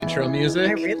intro music?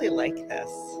 I really like this.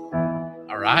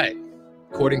 All right.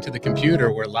 According to the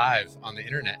computer, we're live on the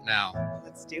internet now.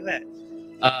 Let's do it.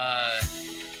 You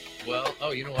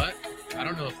know what? I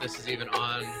don't know if this is even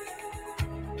on.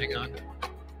 Hang on.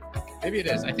 Maybe it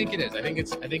is. I think it is. I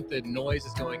think the noise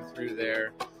is going through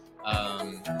there.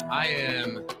 I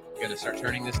am gonna start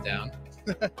turning this down.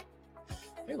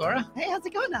 Hey, Laura. Hey, how's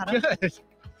it going, Adam? Good.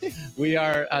 We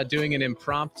are doing an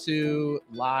impromptu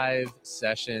live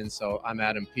session. So I'm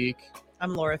Adam Peak.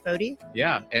 I'm Laura Fody.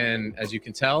 Yeah, and as you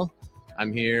can tell,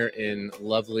 I'm here in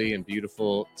lovely and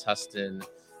beautiful Tustin,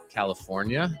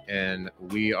 California, and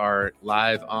we are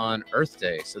live on Earth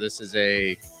Day. So this is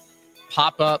a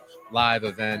pop-up live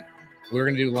event. We were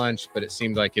going to do lunch, but it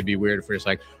seemed like it'd be weird if we're just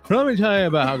like, let me tell you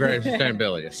about how great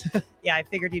sustainability is. Yeah, I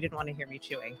figured you didn't want to hear me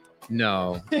chewing.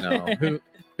 No.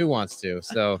 Who wants to?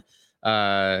 So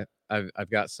I've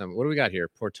got some. What do we got here?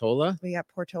 Portola. We got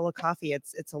Portola Coffee.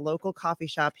 It's a local coffee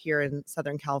shop here in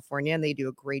Southern California, and they do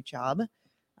a great job.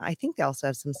 I think they also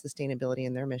have some sustainability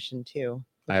in their mission too,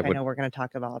 which I know we're going to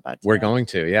talk about today. We're going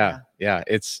to, yeah.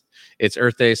 It's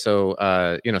Earth Day, so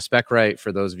SpecRite,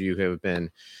 for those of you who have been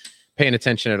paying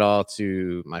attention at all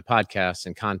to my podcast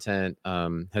and content,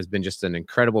 has been just an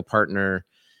incredible partner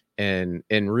and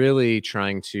really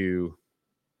trying to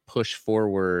push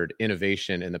forward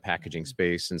innovation in the packaging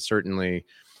space. And certainly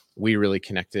we really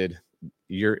connected,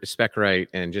 your SpecRite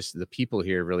and just the people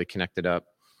here really connected up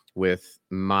with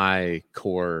my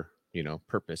core,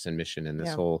 purpose and mission in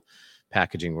this whole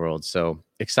packaging world. So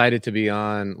excited to be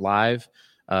on live.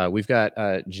 We've got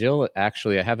Jill.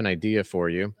 Actually, I have an idea for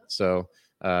you. So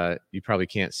you probably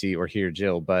can't see or hear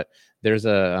Jill, but there's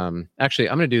actually,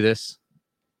 I'm going to do this.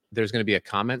 There's going to be a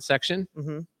comment section.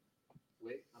 Mm-hmm.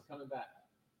 Wait, I'm coming back.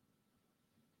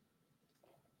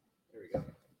 There we go.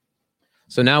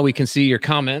 So now we can see your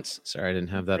comments. Sorry, I didn't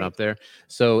have that up there.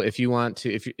 So if you want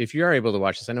to, if you are able to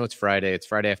watch this, I know it's Friday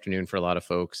afternoon for a lot of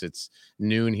folks. It's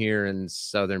noon here in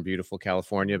Southern beautiful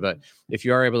California. But if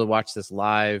you are able to watch this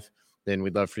live, then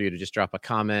we'd love for you to just drop a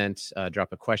comment,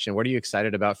 drop a question. What are you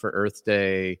excited about for Earth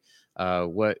Day?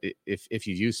 What if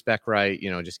you use SpecRite,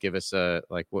 just give us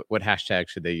what hashtag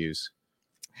should they use?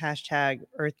 Hashtag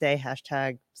Earth Day,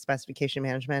 hashtag specification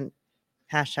management,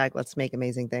 hashtag let's make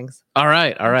amazing things. All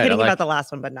right. I'm kidding about the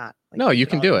last one, but not. No, you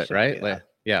can do it, right?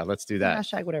 Let's do that.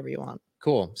 Hashtag whatever you want.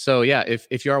 Cool. So yeah,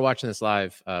 if you are watching this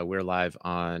live, we're live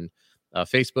on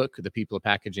Facebook, the People of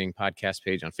Packaging podcast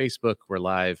page on Facebook. We're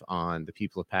live on the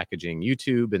People of Packaging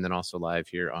YouTube, and then also live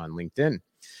here on LinkedIn.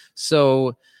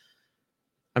 So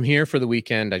I'm here for the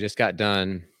weekend. I just got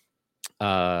done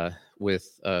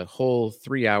with a whole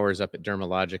 3 hours up at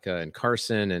Dermalogica in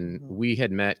Carson, and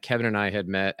Kevin and I had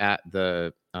met at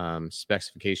the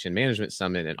Specification Management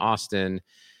Summit in Austin,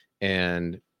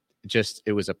 and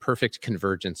it was a perfect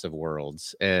convergence of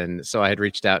worlds. And so I had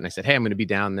reached out and I said, hey, I'm going to be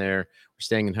down there. We're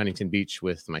staying in Huntington Beach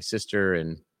with my sister.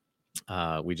 And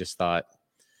we just thought,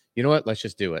 you know what, let's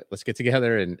just do it. Let's get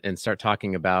together and start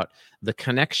talking about the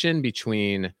connection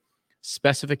between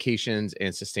specifications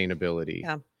and sustainability.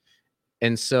 Yeah.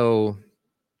 And so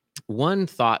one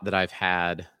thought that I've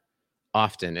had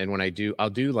often, and when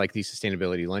I'll do like these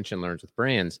sustainability lunch and learns with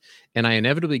brands, and I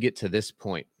inevitably get to this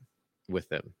point with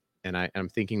them. And I'm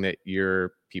thinking that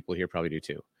your people here probably do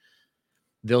too.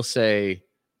 They'll say,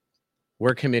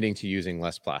 we're committing to using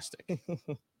less plastic.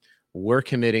 We're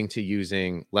committing to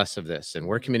using less of this. And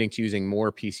we're committing to using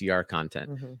more PCR content.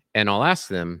 Mm-hmm. And I'll ask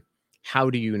them, how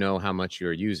do you know how much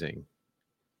you're using?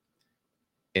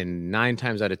 And 9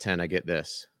 times out of 10, I get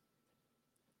this.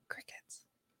 Crickets.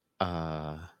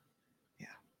 Yeah.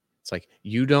 It's like,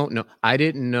 you don't know. I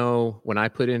didn't know when I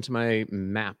put into my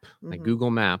map, my Google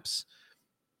Maps,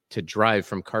 to drive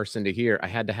from Carson to here, I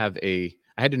had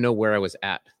to know where I was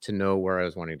at to know where I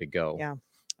was wanting to go. Yeah.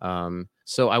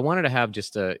 So I wanted to have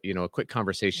just a quick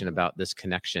conversation about this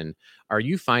connection. Are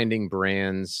you finding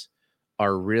brands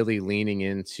are really leaning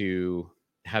into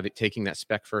taking that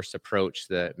spec first approach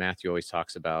that Matthew always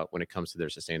talks about when it comes to their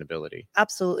sustainability?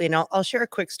 Absolutely. And I'll share a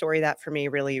quick story that for me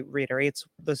really reiterates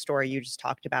the story you just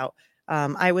talked about.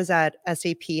 I was at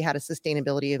SAP, had a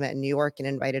sustainability event in New York and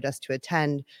invited us to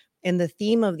attend. And the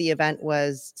theme of the event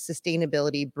was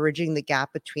sustainability, bridging the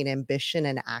gap between ambition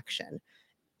and action.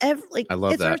 I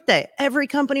love that. Earth Day. Every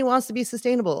company wants to be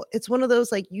sustainable. It's one of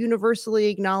those universally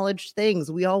acknowledged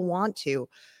things. We all want to.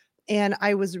 And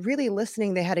I was really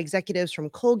listening. They had executives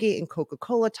from Colgate and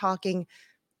Coca-Cola talking.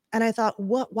 And I thought,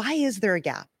 why is there a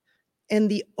gap? And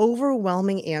the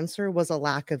overwhelming answer was a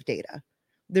lack of data.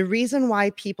 The reason why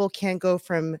people can't go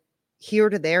from here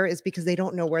to there is because they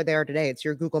don't know where they are today. It's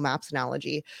your Google Maps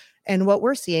analogy. And what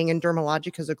we're seeing, and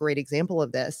Dermalogica is a great example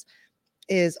of this,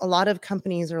 is a lot of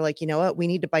companies are like, you know what, we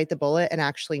need to bite the bullet and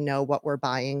actually know what we're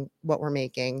buying, what we're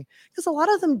making. Because a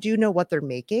lot of them do know what they're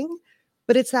making,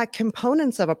 but it's that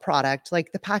components of a product,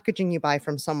 like the packaging you buy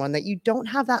from someone, that you don't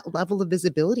have that level of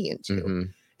visibility into. Mm-hmm.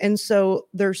 And so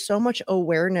there's so much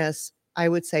awareness, I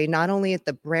would say, not only at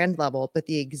the brand level, but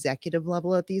the executive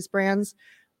level at these brands,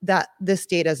 that this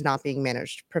data is not being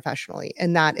managed professionally.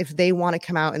 And that if they want to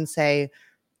come out and say,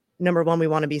 number one, we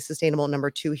want to be sustainable.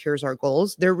 Number two, here's our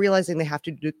goals. They're realizing they have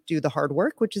to do the hard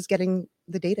work, which is getting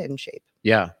the data in shape.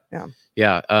 Yeah. Yeah.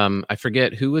 Yeah. I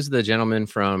forget who was the gentleman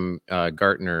from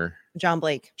Gartner. John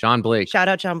Blake. John Blake. Shout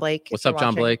out John Blake. What's up,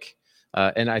 John Blake?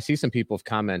 And I see some people have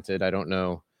commented. I don't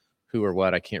know who or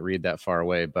what. I can't read that far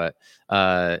away. But,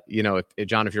 if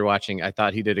John, if you're watching, I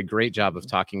thought he did a great job of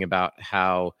talking about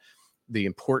how the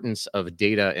importance of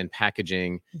data and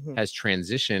packaging has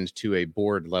transitioned to a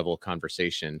board level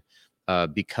conversation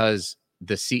because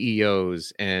the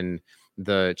CEOs and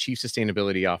the chief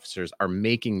sustainability officers are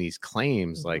making these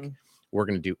claims like we're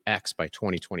going to do X by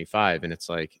 2025. And it's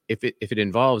like, if it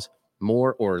involves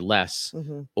more or less,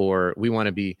 or we want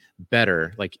to be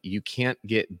better, like you can't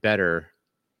get better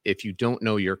if you don't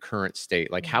know your current state.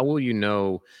 Like, how will you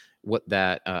know what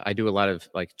that, I do a lot of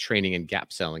like training and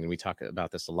gap selling, and we talk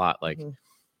about this a lot. Like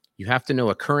you have to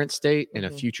know a current state and a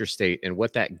future state, and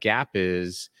what that gap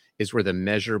is where the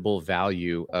measurable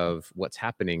value of what's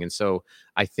happening. And so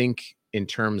I think in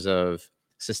terms of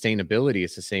sustainability,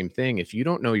 it's the same thing. If you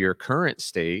don't know your current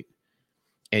state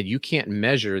and you can't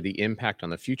measure the impact on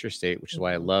the future state, which is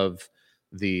why I love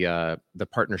the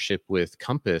partnership with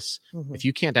Compass. If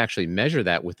you can't actually measure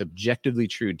that with objectively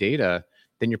true data,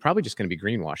 then you're probably just going to be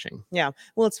greenwashing. Yeah.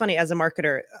 Well, it's funny, as a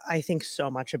marketer, I think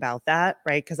so much about that,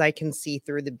 right? Because I can see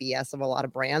through the BS of a lot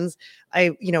of brands.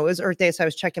 It was Earth Day, so I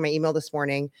was checking my email this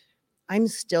morning. I'm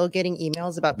still getting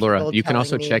emails about people. Laura, you can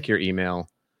also check your email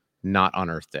not on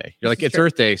Earth Day. You're like, it's true.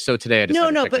 Earth Day, so today I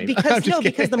decided no, to check but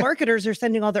because the marketers are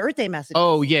sending all the Earth Day messages.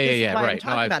 Oh yeah, right.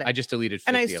 No, I just deleted 50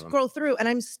 and I of them. scroll through, and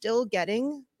I'm still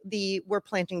getting the "we're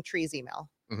planting trees"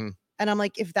 email, and I'm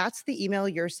like, if that's the email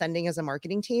you're sending as a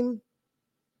marketing team,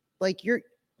 like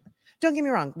don't get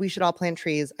me wrong, we should all plant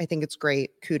trees. I think it's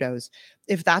great. Kudos.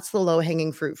 If that's the low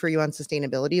hanging fruit for you on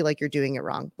sustainability, like, you're doing it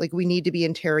wrong. Like, we need to be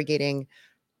interrogating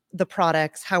the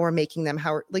products, how we're making them,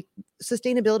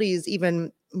 sustainability is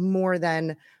even more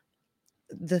than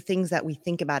the things that we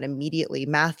think about immediately.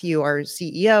 Matthew, our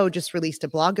CEO, just released a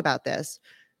blog about this.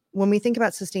 When we think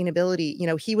about sustainability,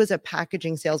 he was a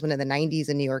packaging salesman in the 90s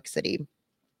in New York City,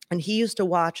 and he used to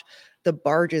watch the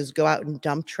barges go out and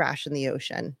dump trash in the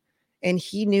ocean. And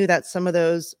he knew that some of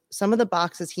the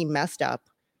boxes he messed up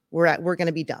were going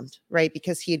to be dumped, right?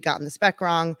 Because he had gotten the spec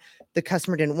wrong. The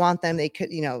customer didn't want them. They could,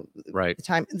 right. the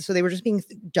time. So they were just being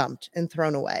dumped and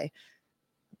thrown away.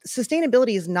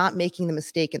 Sustainability is not making the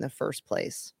mistake in the first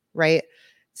place, right?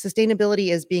 Sustainability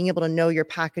is being able to know your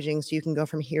packaging so you can go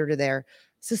from here to there.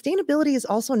 Sustainability is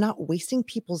also not wasting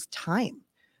people's time.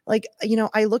 Like,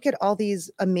 I look at all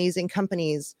these amazing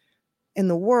companies in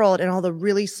the world and all the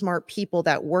really smart people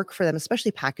that work for them,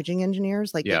 especially packaging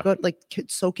engineers. Like, they go,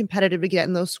 so competitive to get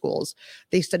in those schools.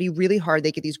 They study really hard.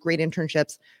 They get these great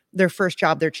internships. Their first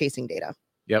job, they're chasing data.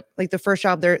 Yep. Like, the first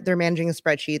job, they're managing a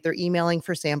spreadsheet. They're emailing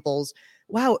for samples.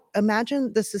 Wow.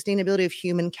 Imagine the sustainability of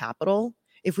human capital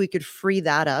if we could free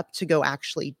that up to go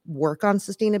actually work on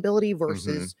sustainability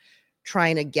versus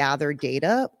trying to gather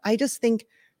data. I just think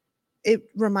it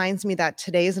reminds me that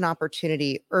today is an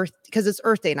opportunity, because it's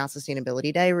Earth Day, not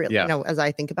Sustainability Day, really, as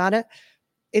I think about it.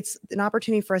 It's an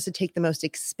opportunity for us to take the most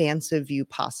expansive view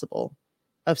possible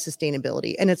of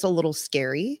sustainability. And it's a little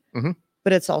scary,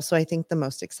 but it's also, I think, the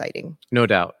most exciting. No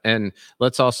doubt. And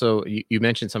let's also, you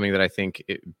mentioned something that I think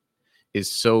is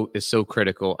so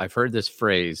critical. I've heard this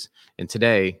phrase, and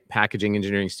today, packaging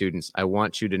engineering students, I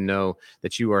want you to know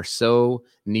that you are so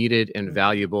needed and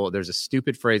valuable. There's a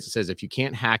stupid phrase that says, if you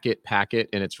can't hack it, pack it,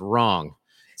 and it's wrong.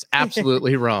 It's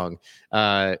absolutely wrong.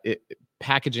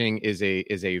 Packaging is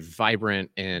a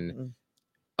vibrant and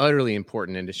utterly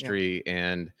important industry.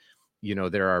 And,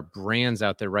 there are brands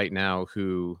out there right now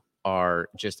who are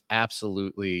just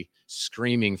absolutely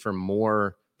screaming for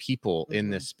more people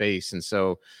in this space. And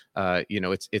so,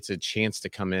 it's a chance to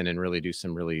come in and really do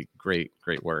some really great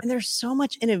work. And there's so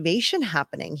much innovation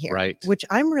happening here, right? Which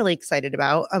I'm really excited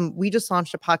about. We just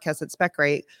launched a podcast at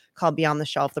SpecRite called Beyond the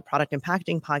Shelf, the product and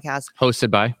packaging podcast.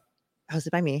 Hosted by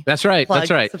me. That's right. Plug,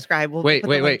 that's right. Subscribe. We'll wait.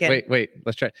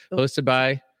 Let's try. Hosted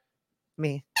by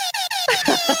me.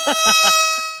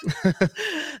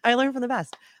 I learned from the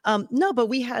best. No, but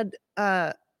we had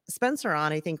Spencer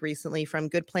on, I think, recently from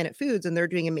Good Planet Foods, and they're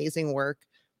doing amazing work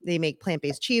They make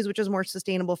plant-based cheese, which is more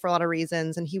sustainable for a lot of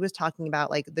reasons. And he was talking about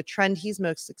like the trend he's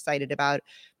most excited about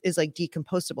is like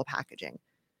decompostable packaging.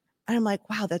 And I'm like,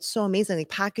 wow, that's so amazing. Like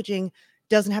packaging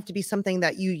doesn't have to be something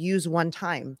that you use one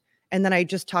time. And then I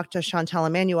just talked to Chantel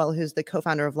Emmanuel, who's the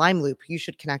co-founder of Lime Loop. You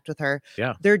should connect with her.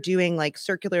 Yeah. They're doing like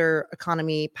circular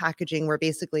economy packaging where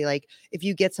basically like if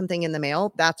you get something in the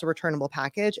mail, that's a returnable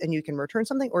package and you can return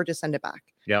something or just send it back.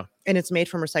 Yeah. And it's made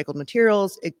from recycled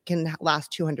materials. It can last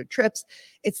 200 trips.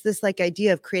 It's this like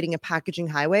idea of creating a packaging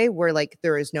highway where like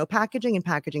there is no packaging and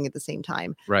packaging at the same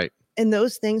time. Right. And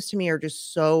those things to me are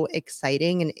just so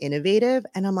exciting and innovative.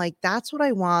 And I'm like, that's what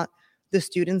I want the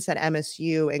students at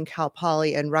MSU and Cal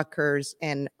Poly and Rutgers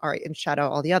and shout out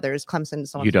all the others, Clemson,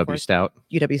 so on and so UW forth. Stout.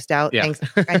 UW Stout. Yeah. Thanks.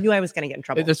 I knew I was going to get in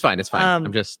trouble. It's fine. It's fine.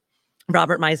 I'm just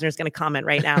Robert Meisner is going to comment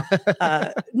right now.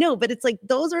 No, but it's like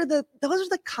those are the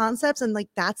concepts, and like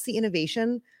that's the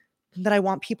innovation that I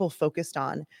want people focused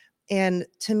on. And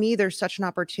to me, there's such an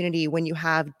opportunity when you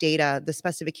have data, the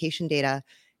specification data,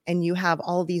 and you have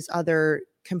all these other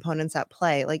components at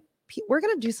play. Like we're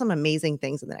going to do some amazing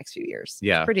things in the next few years.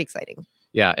 Yeah. It's pretty exciting.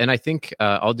 Yeah. And I think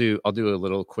I'll do a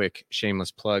little quick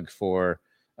shameless plug for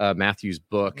Matthew's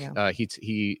book. Yeah.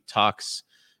 He talks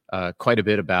quite a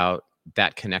bit about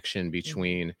that connection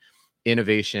between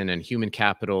innovation and human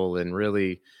capital, and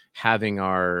really having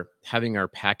our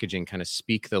packaging kind of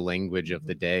speak the language of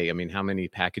the day. I mean, how many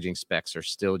packaging specs are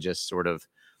still just sort of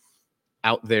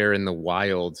out there in the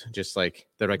wild, just like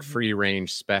they're like free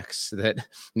range specs that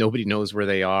nobody knows where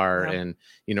they are. Yeah. And,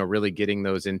 you know, really getting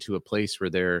those into a place where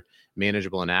they're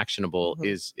manageable and actionable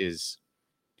is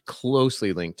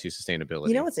closely linked to sustainability.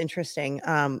 You know what's interesting?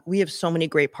 We have so many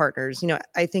great partners. You know,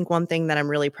 I think one thing that I'm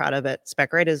really proud of at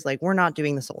SpecRite is like we're not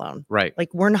doing this alone. Right.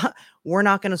 Like we're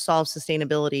not going to solve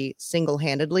sustainability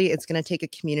single-handedly. It's going to take a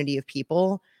community of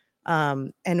people.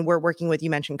 And we're working with, you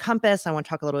mentioned Compass. I want to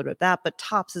talk a little bit about that, but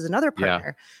Tops is another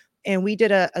partner. Yeah. And we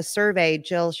did a survey.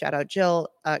 Jill, shout out Jill,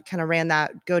 kind of ran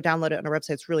that. Go download it on our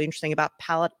website. It's really interesting about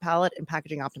pallet and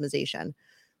packaging optimization.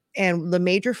 And the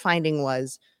major finding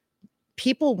was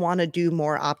people want to do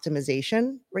more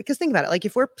optimization, right? Because think about it, like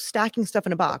if we're stacking stuff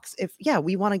in a box,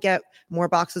 we want to get more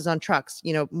boxes on trucks,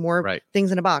 you know, more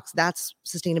things in a box, that's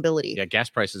sustainability. Yeah, gas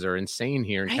prices are insane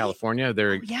here in California.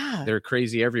 They're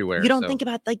crazy everywhere. You don't think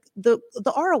about like the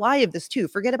ROI of this too.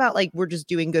 Forget about like we're just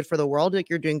doing good for the world, like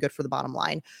you're doing good for the bottom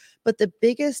line. But the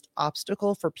biggest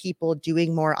obstacle for people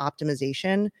doing more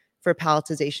optimization for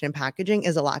palletization and packaging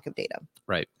is a lack of data.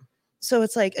 Right. So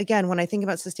it's like, again, when I think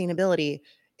about sustainability,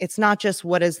 it's not just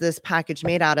what is this package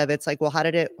made out of? It's like, well, how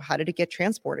did it get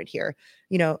transported here?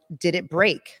 You know, did it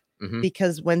break? Mm-hmm.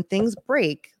 Because when things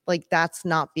break, like that's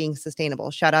not being sustainable.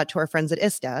 Shout out to our friends at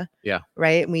ISTA. Yeah.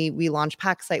 Right. We launched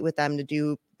PackSite with them to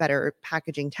do better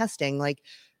packaging testing. Like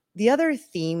the other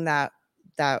theme that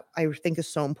I think is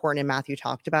so important and Matthew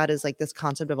talked about is like this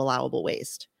concept of allowable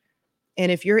waste.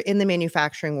 And if you're in the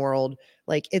manufacturing world,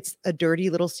 like it's a dirty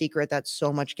little secret that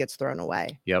so much gets thrown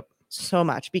away. Yep. So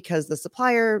much because the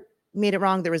supplier made it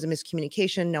wrong. There was a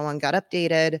miscommunication. No one got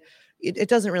updated. It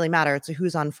doesn't really matter. It's a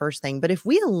who's on first thing. But if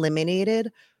we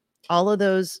eliminated all of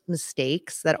those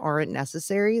mistakes that aren't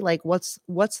necessary, like what's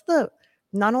the,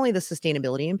 not only the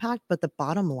sustainability impact, but the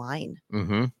bottom line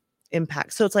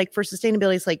impact. So it's like for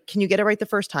sustainability, it's like, can you get it right the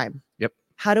first time? Yep.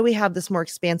 How do we have this more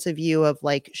expansive view of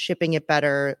like shipping it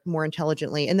better, more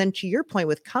intelligently? And then to your point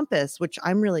with Compass, which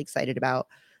I'm really excited about,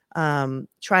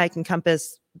 Triac and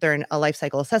Compass, they're a life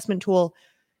cycle assessment tool.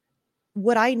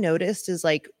 What I noticed is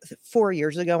like 4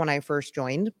 years ago when I first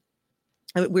joined,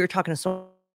 we were talking to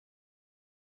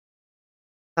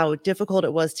how difficult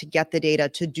it was to get the data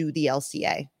to do the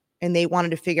LCA. And they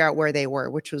wanted to figure out where they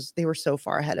were, they were so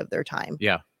far ahead of their time.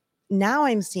 Yeah. Now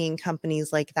I'm seeing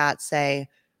companies like that say,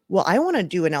 well, I want to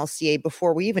do an LCA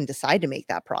before we even decide to make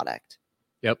that product.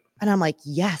 Yep. And I'm like,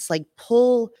 yes, like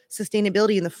pull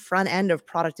sustainability in the front end of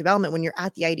product development when you're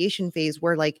at the ideation phase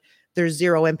where like there's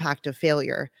zero impact of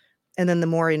failure. And then the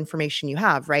more information you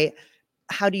have, right?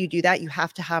 How do you do that? You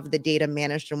have to have the data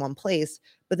managed in one place,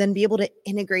 but then be able to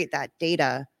integrate that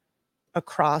data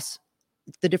across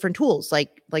the different tools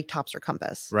like Tops or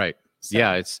Compass. Right. So.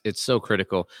 Yeah, it's so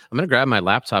critical. I'm going to grab my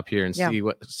laptop here and see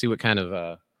what kind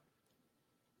of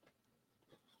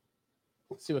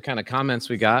comments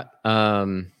we got.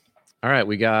 All right,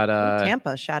 we got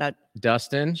Tampa. Shout out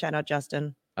Dustin. Shout out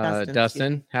Justin.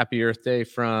 Dustin, happy Earth Day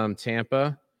from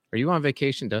Tampa. Are you on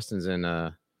vacation? Dustin's in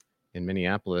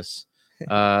Minneapolis.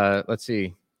 Let's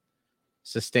see.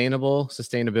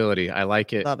 Sustainability. I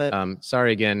like it. Love it.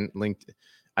 Sorry again, linked.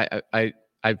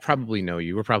 I probably know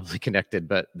you. We're probably connected,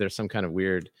 but there's some kind of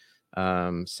weird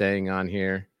saying on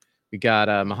here. We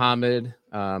got Muhammad.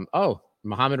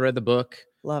 Muhammad read the book.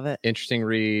 Love it. Interesting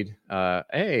read.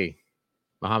 Hey,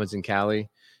 Muhammad's in Cali.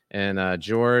 And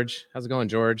George, how's it going,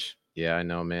 George? Yeah, I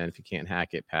know, man. If you can't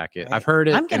hack it, pack it. Right. I've heard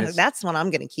it. That's one I'm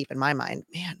gonna keep in my mind.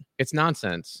 Man, it's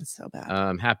nonsense. it's so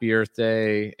bad. Happy Earth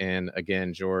Day. And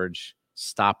again, George,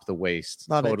 stop the waste.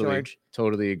 Love totally, it, George.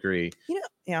 Totally agree.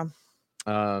 Yeah.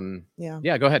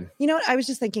 Yeah, go ahead. You know what? I was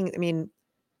just thinking, I mean,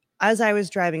 as I was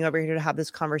driving over here to have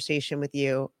this conversation with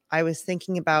you, I was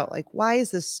thinking about like, why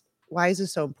is this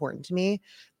so important to me?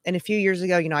 And a few years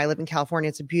ago, I live in California.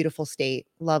 It's a beautiful state.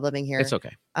 Love living here. It's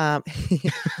okay.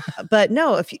 But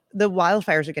no, the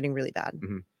wildfires are getting really bad.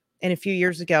 Mm-hmm. And a few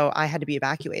years ago, I had to be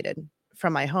evacuated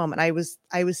from my home. And I was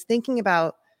thinking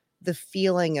about the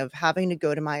feeling of having to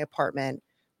go to my apartment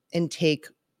and take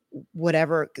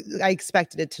whatever. I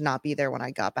expected it to not be there when I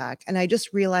got back. And I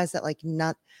just realized that like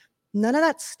none of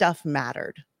that stuff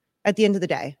mattered at the end of the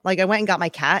day. Like I went and got my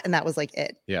cat and that was like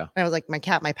it. Yeah. And I was like, my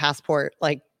cat, my passport,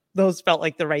 like those felt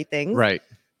like the right things. Right.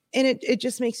 And it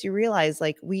just makes you realize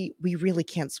like we really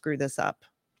can't screw this up.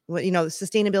 Well,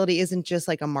 sustainability isn't just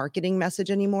like a marketing message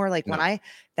anymore. Like when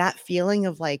that feeling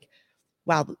of like,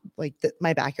 wow, like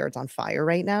my backyard's on fire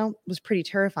right now was pretty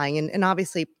terrifying. And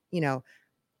obviously,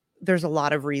 there's a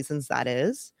lot of reasons that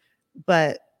is,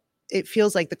 but it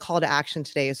feels like the call to action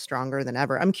today is stronger than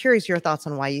ever. I'm curious your thoughts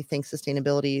on why you think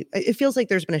sustainability, it feels like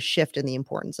there's been a shift in the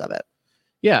importance of it.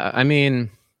 Yeah. I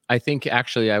mean, I think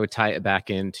actually I would tie it back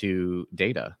into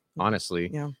data,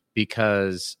 honestly,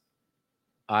 because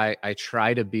I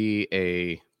try to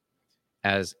be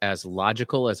as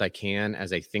logical as I can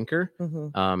as a thinker.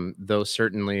 Mm-hmm. Though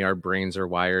certainly our brains are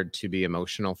wired to be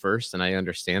emotional first, and I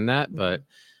understand that, Mm-hmm. but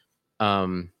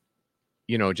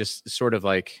just sort of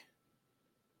like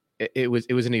it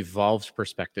was an evolved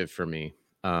perspective for me.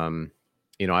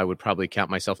 I would probably count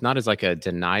myself not as like a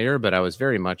denier, but I was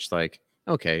very much like,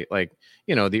 okay, like,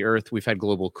 the earth, we've had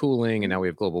global cooling and now we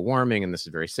have global warming and this is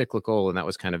very cyclical. And that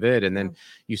was kind of it. And then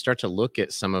you start to look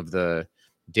at some of the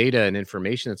data and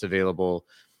information that's available.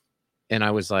 And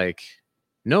I was like,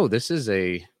 no, this is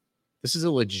a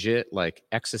legit like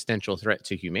existential threat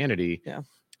to humanity. Yeah.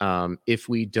 If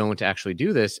we don't actually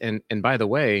do this. And by the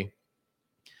way,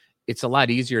 it's a lot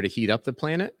easier to heat up the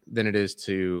planet than it is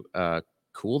to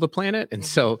cool the planet. And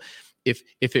so if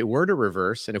it were to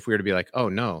reverse and if we were to be like, oh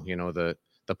no,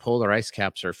 the polar ice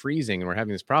caps are freezing and we're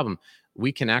having this problem,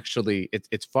 we can actually,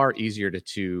 it's far easier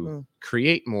to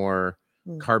create more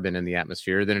carbon in the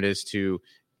atmosphere than it is to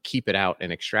keep it out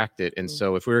and extract it. And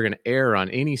so if we were going to err on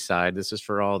any side, this is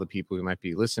for all the people who might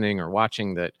be listening or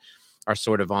watching that are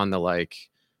sort of on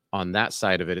that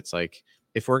side of it. It's like,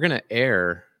 if we're going to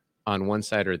err on one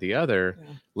side or the other,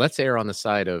 let's err on the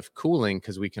side of cooling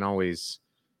because we can always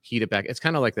heat it back. It's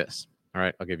kind of like this. All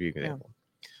right, I'll give you an example.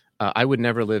 I would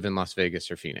never live in Las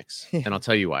Vegas or Phoenix, and I'll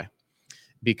tell you why.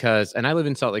 And I live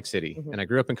in Salt Lake City, and I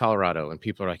grew up in Colorado, and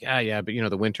people are like, yeah, but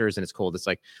the winters and it's cold. It's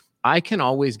like, I can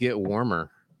always get warmer,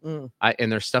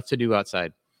 and there's stuff to do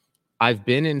outside. I've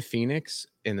been in Phoenix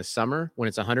in the summer when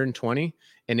it's 120,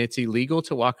 and it's illegal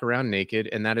to walk around naked,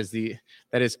 and that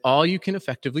is all you can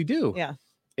effectively do. Yeah.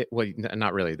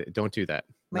 Not really. Don't do that.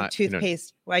 My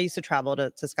toothpaste. I used to travel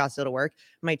to Scottsdale to work.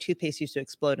 My toothpaste used to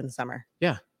explode in the summer.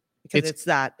 Yeah, because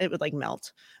it would like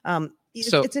melt.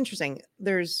 It's interesting.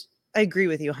 I agree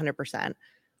with you 100%.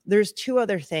 There's two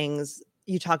other things.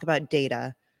 You talk about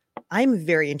data. I'm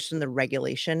very interested in the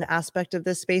regulation aspect of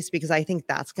this space because I think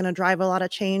that's going to drive a lot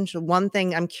of change. One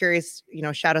thing I'm curious,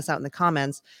 shout us out in the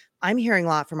comments. I'm hearing a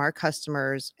lot from our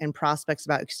customers and prospects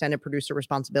about extended producer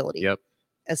responsibility. Yep.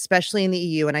 Especially in the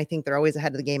EU. And I think they're always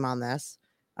ahead of the game on this.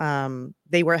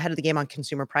 They were ahead of the game on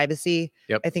consumer privacy.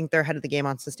 Yep. I think they're ahead of the game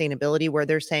on sustainability, where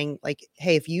they're saying like,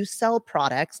 hey, if you sell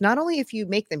products, not only if you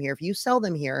make them here, if you sell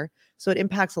them here, so it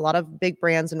impacts a lot of big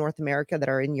brands in North America that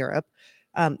are in Europe,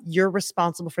 you're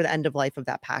responsible for the end of life of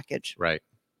that package. Right.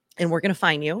 And we're going to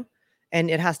fine you. And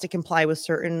it has to comply with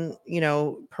certain,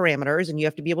 parameters, and you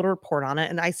have to be able to report on it.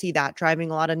 And I see that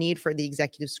driving a lot of need for the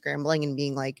executive scrambling and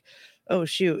being like, oh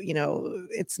shoot,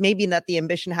 it's maybe that the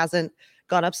ambition hasn't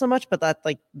gone up so much, but that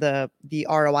like the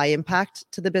ROI impact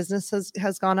to the business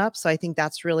has gone up. So I think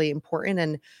that's really important.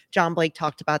 And John Blake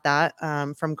talked about that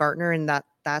from Gartner, and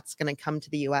that's going to come to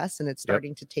the US and it's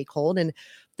starting to take hold. And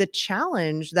the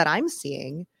challenge that I'm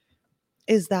seeing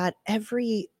is that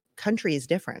every country is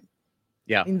different.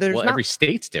 Yeah. Every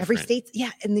state's different. Every state's,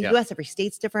 in the US, every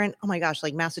state's different. Oh my gosh,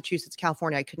 like Massachusetts,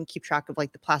 California, I couldn't keep track of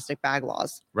like the plastic bag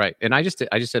laws. Right. And I just did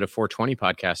a 420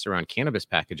 podcast around cannabis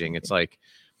packaging. It's like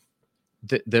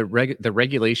the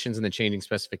regulations and the changing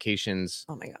specifications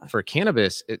for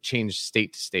cannabis, it changed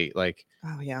state to state. Like,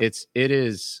 it's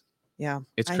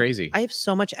crazy. I have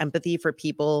so much empathy for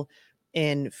people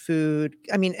in food.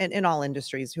 I mean, in all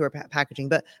industries who are packaging,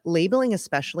 but labeling,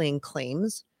 especially in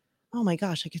claims. Oh my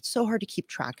gosh, like it's so hard to keep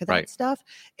track of that Right. stuff.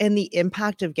 And the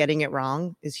impact of getting it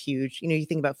wrong is huge. You know, you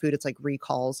think about food, it's like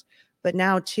recalls. But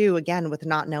now too, again, with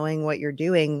not knowing what you're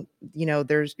doing, you know,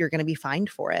 you're going to be fined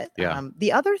for it. Yeah.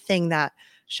 The other thing that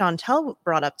Chantel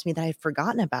brought up to me that I had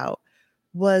forgotten about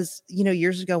was, you know,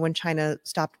 years ago when China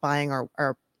stopped buying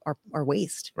our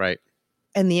waste Right.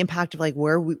 and the impact of like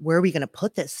where are we going to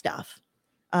put this stuff.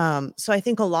 So I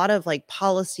think a lot of like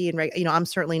policy and you know, I'm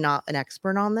certainly not an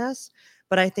expert on this,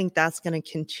 but I think that's going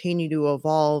to continue to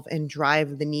evolve and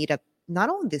drive the need at not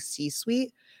only the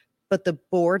C-suite, but the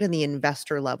board and the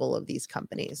investor level of these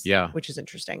companies. Yeah. Which is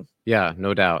interesting. Yeah,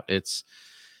 no doubt. It's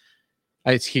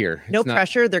here. No It's not,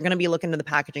 pressure. They're going to be looking to the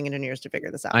packaging engineers to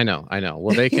figure this out. I know.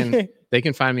 Well, they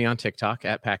can find me on TikTok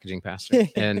at Packaging Pastor,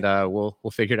 and we'll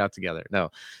figure it out together. No,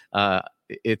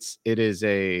 it is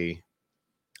a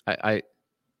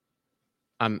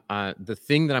I'm the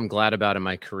thing that I'm glad about in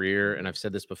my career, and I've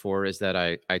said this before, is that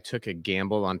I took a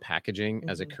gamble on packaging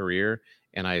as a career,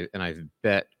 and I've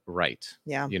bet right.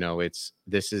 Yeah. You know,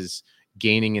 this is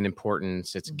gaining in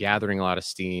importance. It's gathering a lot of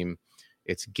steam.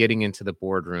 It's getting into the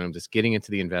boardrooms. It's getting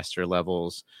into the investor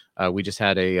levels. We just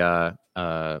had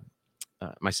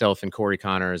myself and Corey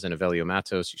Connors and Avelio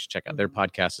Matos. You should check out their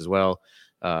podcast as well.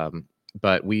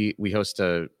 But we host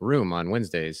a room on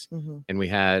Wednesdays, and we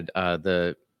had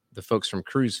the folks from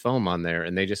Cruise Foam on there,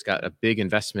 and they just got a big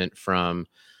investment from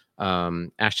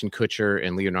Ashton Kutcher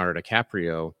and Leonardo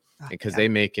DiCaprio, because they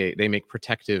make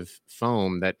protective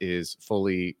foam that is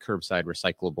fully curbside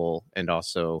recyclable and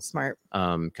also smart,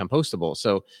 compostable.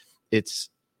 So it's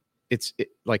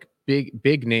like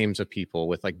big names of people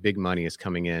with like big money is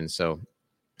coming in. So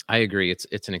I agree.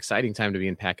 It's an exciting time to be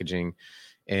in packaging,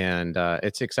 and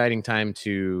it's exciting time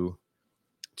to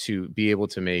be able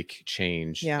to make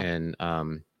change. Yeah. And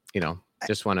you know,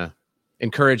 just want to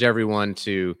encourage everyone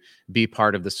to be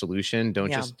part of the solution. Don't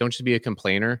just be a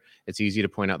complainer. It's easy to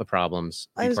point out the problems.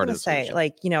 I was going to say,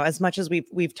 like, you know, as much as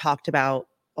we've talked about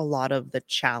a lot of the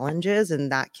challenges, and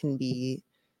that can be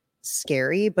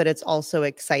scary, but it's also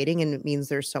exciting, and it means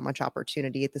there's so much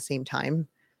opportunity at the same time.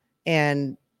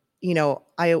 And you know,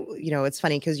 it's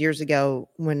funny because years ago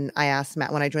when I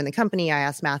joined the company, I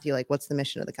asked Matthew, like, what's the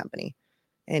mission of the company?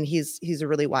 And he's a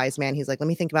really wise man. He's like, let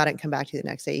me think about it and come back to you the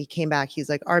next day. He came back. He's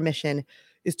like, our mission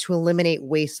is to eliminate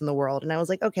waste in the world. And I was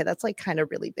like, okay, that's like kind of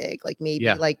really big. Like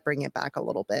maybe like bring it back a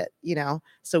little bit, you know,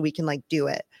 so we can like do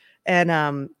it.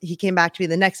 And he came back to me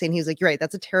the next day and he was like, you're right,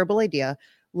 that's a terrible idea.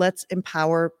 Let's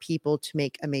empower people to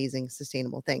make amazing,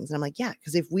 sustainable things. And I'm like, yeah,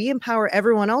 because if we empower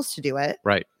everyone else to do it,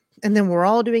 right, and then we're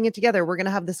all doing it together, we're going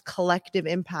to have this collective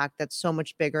impact that's so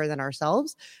much bigger than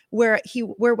ourselves. Where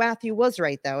Matthew was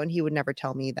right though, and he would never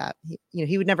tell me that.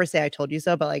 He would never say I told you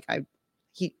so, but like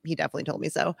he definitely told me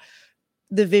so.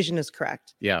 The vision is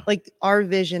correct. Yeah. Like our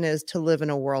vision is to live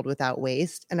in a world without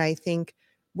waste, and I think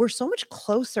we're so much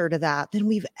closer to that than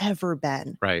we've ever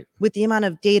been. Right. With the amount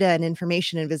of data and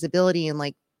information and visibility and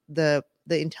like the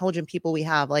intelligent people we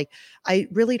have, like I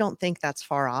really don't think that's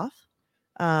far off.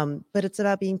 But it's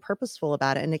about being purposeful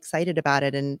about it and excited about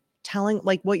it and telling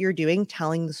like what you're doing,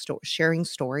 telling the story, sharing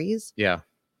stories. Yeah.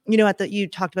 You know, you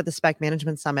talked about the Spec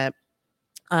Management Summit.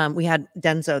 We had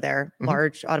Denso there,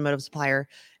 large automotive supplier.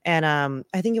 And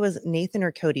I think it was Nathan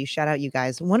or Cody, shout out you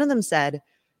guys. One of them said,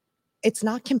 it's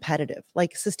not competitive.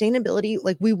 Like sustainability,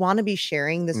 like we want to be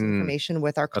sharing this information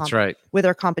with our with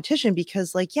our competition,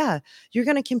 because like, yeah, you're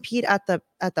going to compete at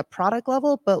the product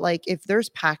level, but like if there's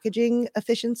packaging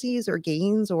efficiencies or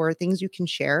gains or things you can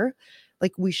share,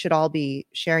 like we should all be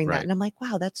sharing that. And I'm like,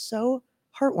 wow, that's so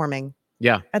heartwarming.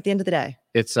 Yeah. At the end of the day.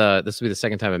 It's this will be the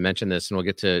second time I mentioned this, and we'll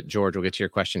get to George. We'll get to your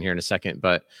question here in a second,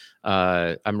 but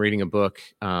I'm reading a book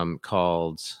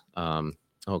called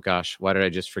oh gosh, why did I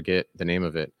just forget the name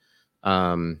of it?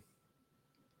 Oh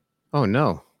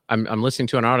no, I'm listening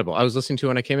to an Audible. I was listening to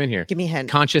when I came in here. Give me a hint.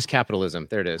 Conscious Capitalism.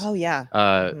 There it is. Oh yeah.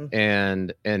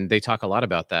 And they talk a lot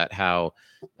about that, how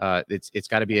it's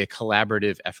got to be a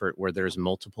collaborative effort where there's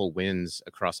multiple wins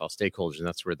across all stakeholders, and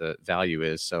that's where the value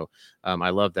is. So I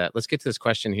love that. Let's get to this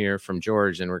question here from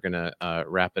George, and we're gonna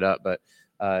wrap it up. But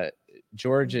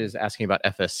George is asking about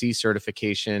FSC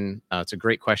certification. It's a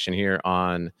great question here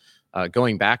on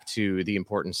going back to the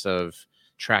importance of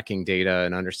tracking data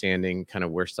and understanding kind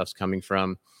of where stuff's coming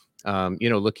from. You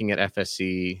know, looking at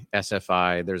FSC,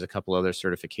 SFI, there's a couple other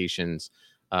certifications.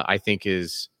 I think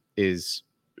it's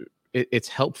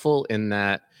helpful in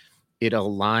that it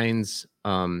aligns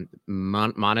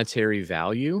monetary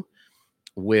value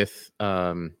with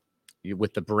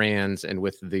with the brands and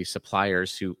with the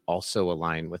suppliers who also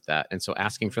align with that. And so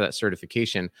asking for that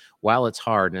certification, while it's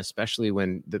hard, and especially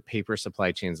when the paper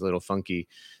supply chain is a little funky,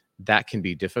 that can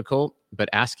be difficult. But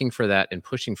asking for that and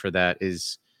pushing for that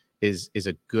is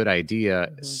a good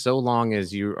idea, so long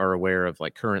as you are aware of,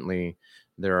 like, currently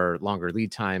there are longer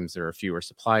lead times, there are fewer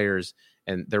suppliers,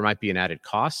 and there might be an added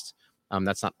cost.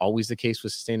 That's not always the case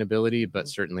with sustainability, but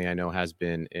certainly I know has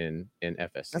been in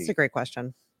FSC. That's a great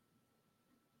question.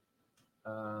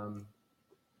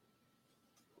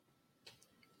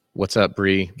 What's up,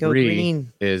 Bree? Go Bree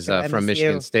green. is Go from MSU.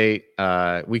 Michigan State.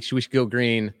 We should go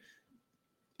green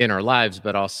in our lives,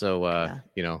 but also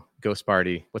go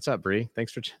Sparty. What's up, Bree?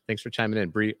 Thanks for chiming in.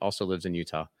 Bree also lives in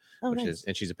Utah,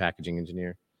 and she's a packaging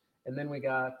engineer. And then we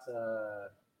got 100%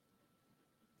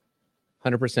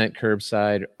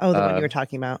 curbside. Oh, the one you were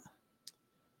talking about.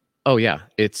 Oh yeah,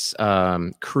 it's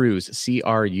Cruz,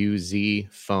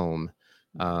 CRUZ foam.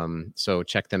 So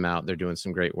check them out. They're doing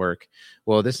some great work.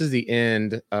 Well, this is the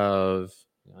end of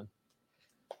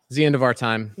our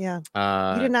time. Yeah.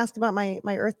 You didn't ask about my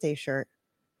Earth Day shirt.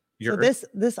 So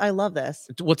this I love this.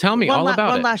 Well, tell me all about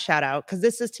it. One last shout out, because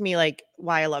this is to me like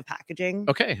why I love packaging.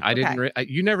 Okay,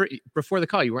 you never, before the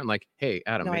call, you weren't like, "Hey,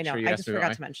 Adam, no, make sure you I just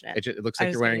forgot to mention it. It looks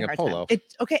like you're wearing a polo.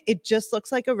 It just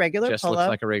looks like a regular polo. Looks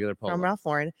like a regular polo from Ralph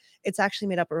Lauren. It's actually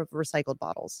made up of recycled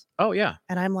bottles. Oh yeah.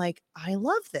 And I'm like, I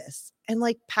love this. And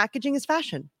like, packaging is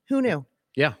fashion. Who knew?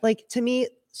 Yeah. Like, to me,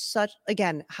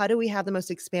 again, how do we have the most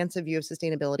expansive view of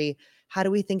sustainability? How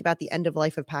do we think about the end of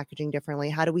life of packaging differently?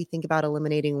 How do we think about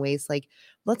eliminating waste? Like,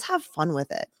 let's have fun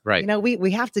with it. Right.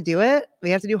 We have to do it. We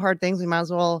have to do hard things. We might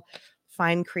as well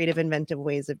find creative, inventive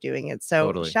ways of doing it. So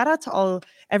totally. Shout out to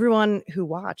everyone who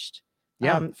watched.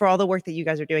 For all the work that you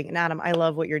guys are doing. And Adam, I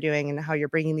love what you're doing and how you're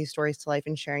bringing these stories to life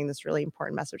and sharing this really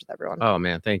important message with everyone. Oh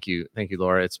man, thank you,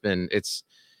 Laura. It's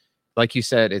like you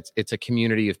said, it's a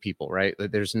community of people, right?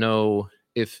 There's no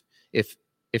if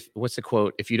what's the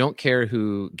quote? If you don't care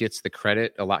who gets the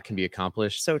credit, a lot can be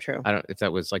accomplished. So true. I don't if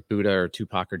that was like Buddha or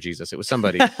Tupac or Jesus. It was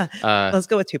somebody. Let's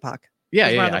go with Tupac. Yeah,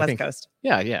 on the I West think, Coast.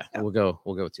 Yeah. We'll go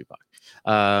with Tupac.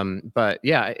 But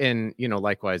yeah, and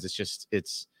likewise,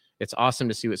 it's awesome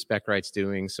to see what SpecRite's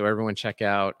doing. So everyone check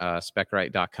out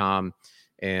specrite.com,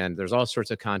 and there's all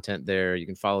sorts of content there. You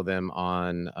can follow them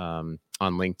on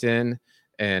LinkedIn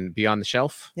and Beyond the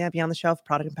Shelf. Yeah, Beyond the Shelf,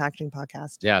 Product and Packaging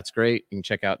Podcast. Yeah, it's great. You can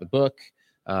check out the book.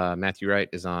 Matthew Wright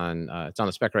is on it's on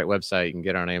the SpecRite website. You can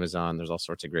get it on Amazon. There's all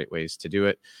sorts of great ways to do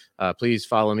it. Please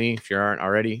follow me if you aren't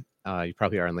already. You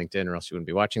probably are on LinkedIn, or else you wouldn't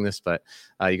be watching this. But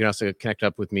you can also connect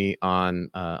up with me on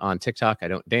TikTok. I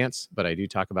don't dance, but I do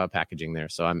talk about packaging there.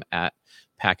 So I'm at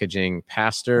Packaging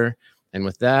Pastor. And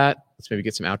with that, let's maybe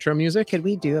get some outro music. Could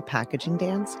we do a packaging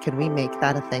dance? Could we make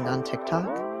that a thing on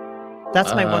TikTok?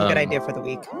 That's my one good idea for the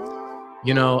week.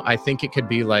 I think it could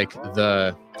be like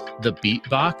the beat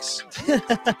box,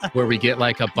 where we get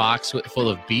like a box full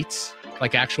of beets,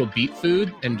 like actual beet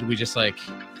food, and we just like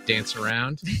dance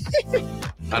around.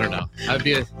 I don't know. That'd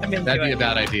be a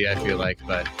bad idea, I feel like.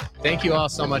 But thank you all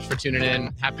so much for tuning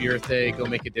in. Happy Earth Day. Go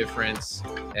make a difference.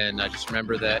 And just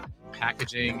remember that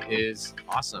packaging is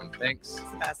awesome. Thanks.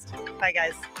 It's the best. Bye,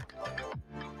 guys.